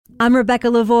I'm Rebecca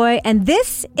Lavoie, and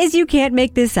this is You Can't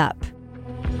Make This Up.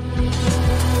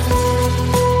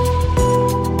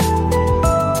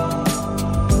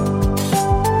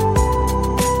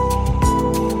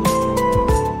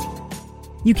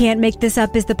 You Can't Make This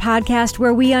Up is the podcast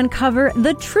where we uncover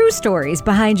the true stories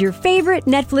behind your favorite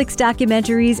Netflix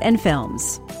documentaries and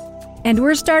films. And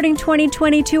we're starting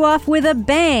 2022 off with a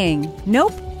bang.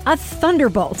 Nope, a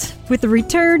thunderbolt with the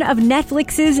return of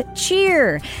Netflix's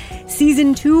Cheer,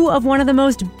 Season 2 of one of the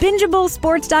most binge-able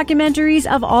sports documentaries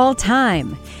of all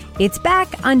time. It's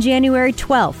back on January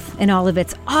 12th in all of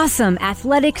its awesome,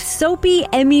 athletic, soapy,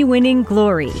 Emmy-winning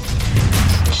glory.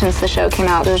 Since the show came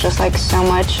out, there's just like so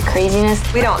much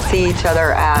craziness. We don't see each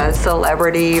other as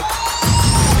celebrity.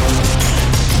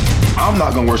 I'm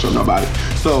not gonna worship nobody,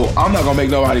 so I'm not gonna make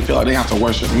nobody feel like they have to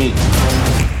worship me,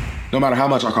 no matter how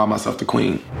much I call myself the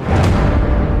queen.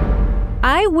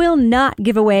 I will not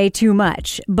give away too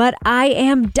much, but I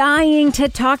am dying to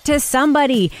talk to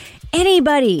somebody,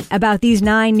 anybody, about these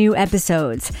 9 new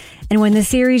episodes. And when the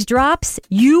series drops,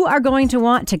 you are going to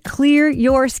want to clear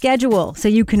your schedule so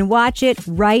you can watch it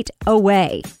right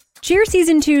away. Cheer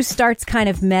Season 2 starts kind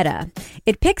of meta.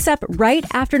 It picks up right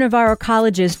after Navarro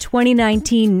College's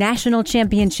 2019 national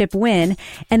championship win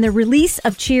and the release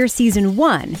of Cheer Season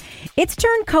 1. It's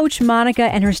turned Coach Monica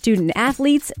and her student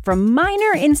athletes from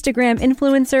minor Instagram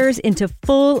influencers into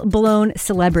full-blown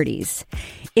celebrities.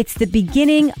 It's the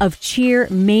beginning of Cheer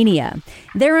Mania.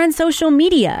 They're on social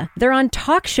media. They're on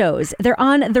talk shows. They're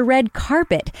on the red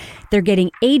carpet. They're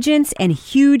getting agents and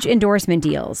huge endorsement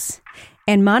deals.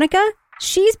 And Monica?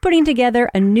 She's putting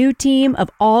together a new team of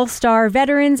all-star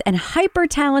veterans and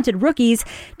hyper-talented rookies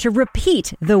to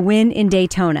repeat the win in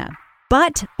Daytona.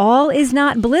 But all is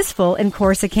not blissful in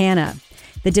Corsicana.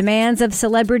 The demands of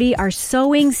celebrity are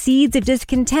sowing seeds of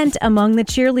discontent among the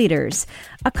cheerleaders.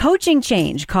 A coaching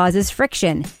change causes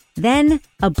friction. Then,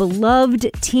 a beloved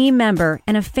team member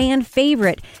and a fan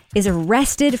favorite is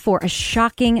arrested for a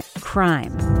shocking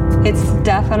crime. It's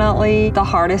definitely the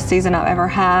hardest season I've ever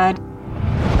had.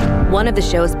 One of the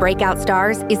show's breakout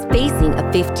stars is facing a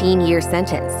 15-year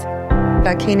sentence.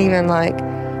 I can't even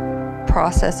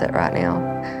process it right now.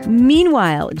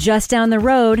 Meanwhile, just down the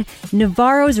road,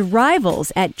 Navarro's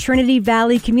rivals at Trinity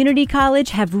Valley Community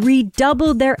College have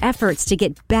redoubled their efforts to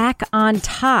get back on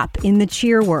top in the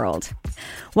cheer world.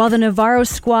 While the Navarro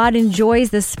squad enjoys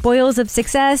the spoils of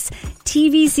success,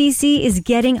 TVCC is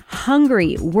getting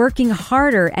hungry, working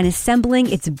harder, and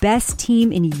assembling its best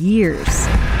team in years.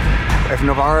 If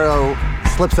Navarro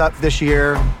slips up this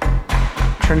year,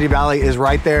 Trinity Valley is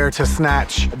right there to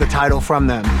snatch the title from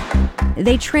them.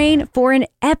 They train for an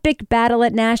epic battle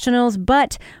at nationals,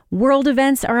 but world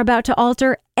events are about to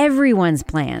alter everyone's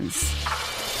plans.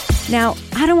 Now,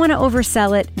 I don't want to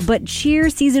oversell it, but Cheer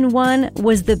Season 1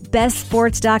 was the best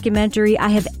sports documentary I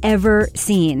have ever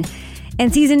seen.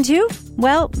 And Season 2?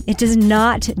 Well, it does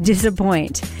not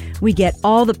disappoint. We get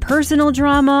all the personal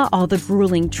drama, all the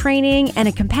grueling training, and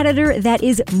a competitor that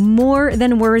is more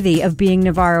than worthy of being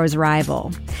Navarro's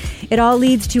rival. It all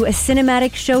leads to a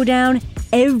cinematic showdown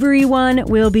everyone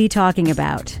will be talking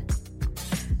about.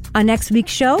 On next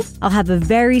week's show, I'll have a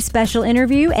very special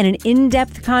interview and an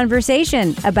in-depth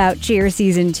conversation about Cheer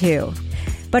Season 2.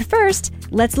 But first,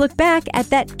 let's look back at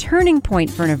that turning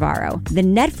point for Navarro, the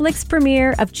Netflix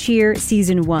premiere of Cheer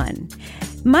Season 1.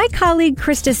 My colleague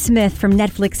Krista Smith from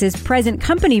Netflix's Present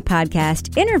Company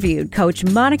podcast interviewed Coach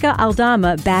Monica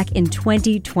Aldama back in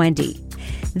 2020.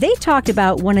 They talked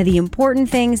about one of the important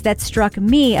things that struck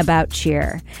me about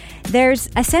cheer. There's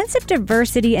a sense of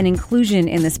diversity and inclusion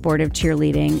in the sport of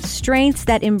cheerleading, strengths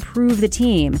that improve the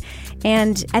team.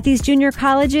 And at these junior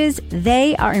colleges,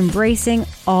 they are embracing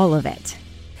all of it.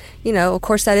 You know, of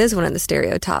course, that is one of the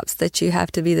stereotypes, that you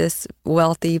have to be this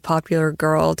wealthy, popular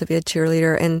girl to be a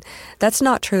cheerleader. And that's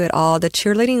not true at all. The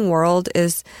cheerleading world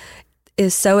is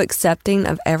so accepting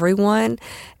of everyone,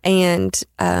 and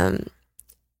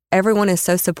everyone is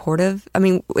so supportive. I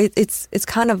mean, it's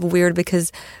kind of weird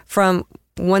because from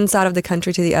one side of the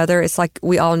country to the other, it's like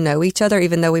we all know each other,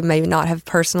 even though we may not have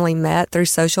personally met through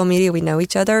social media. We know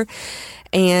each other,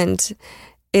 and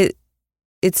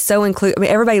it's so inclusive. I mean,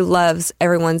 everybody loves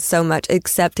everyone so much,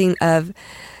 accepting of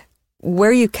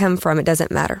where you come from. It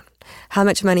doesn't matter. How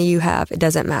much money you have, it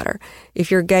doesn't matter. If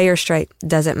you're gay or straight, it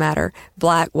doesn't matter.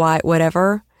 Black, white,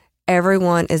 whatever.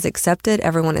 Everyone is accepted.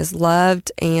 Everyone is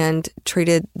loved and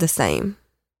treated the same.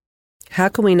 How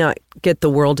can we not get the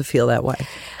world to feel that way?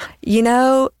 You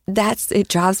know, it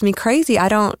drives me crazy. I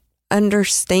don't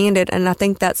understand it. And I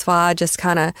think that's why I just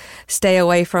kind of stay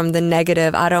away from the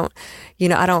negative. I don't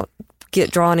get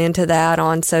drawn into that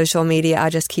on social media. I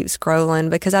just keep scrolling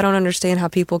because I don't understand how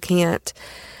people can't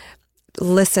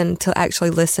listen to actually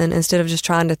listen instead of just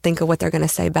trying to think of what they're going to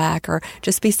say back or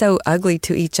just be so ugly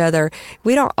to each other.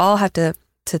 We don't all have to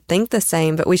think the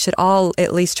same, but we should all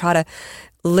at least try to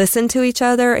listen to each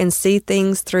other and see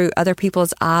things through other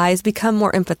people's eyes, become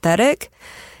more empathetic,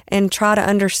 and try to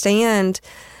understand,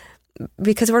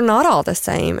 because we're not all the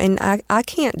same. And I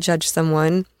can't judge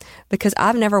someone because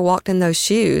I've never walked in those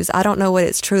shoes. I don't know what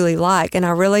it's truly like. And I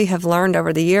really have learned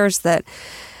over the years that,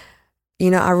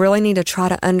 I really need to try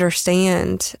to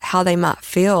understand how they might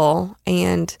feel.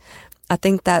 And I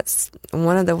think that's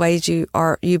one of the ways you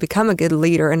become a good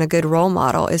leader and a good role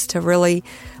model, is to really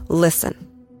listen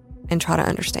and try to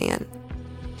understand.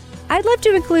 I'd love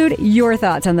to include your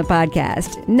thoughts on the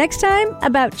podcast next time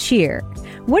about cheer.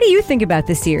 What do you think about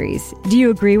the series? Do you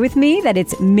agree with me that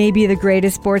it's maybe the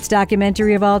greatest sports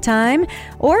documentary of all time?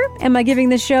 Or am I giving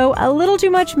the show a little too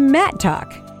much Matt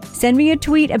talk? Send me a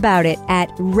tweet about it at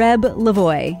Reb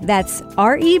Lavoie. That's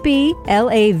RebLavoie.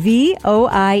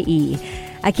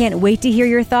 I can't wait to hear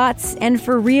your thoughts. And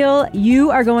for real,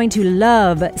 you are going to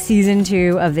love season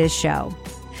 2 of this show.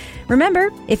 Remember,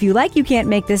 if you like You Can't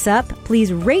Make This Up,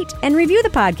 please rate and review the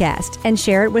podcast and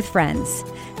share it with friends.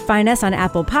 Find us on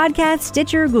Apple Podcasts,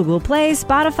 Stitcher, Google Play,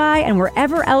 Spotify, and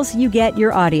wherever else you get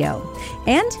your audio.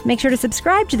 And make sure to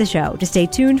subscribe to the show to stay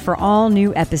tuned for all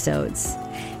new episodes.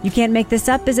 You Can't Make This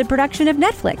Up is a production of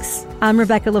Netflix. I'm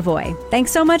Rebecca Lavoie.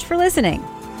 Thanks so much for listening.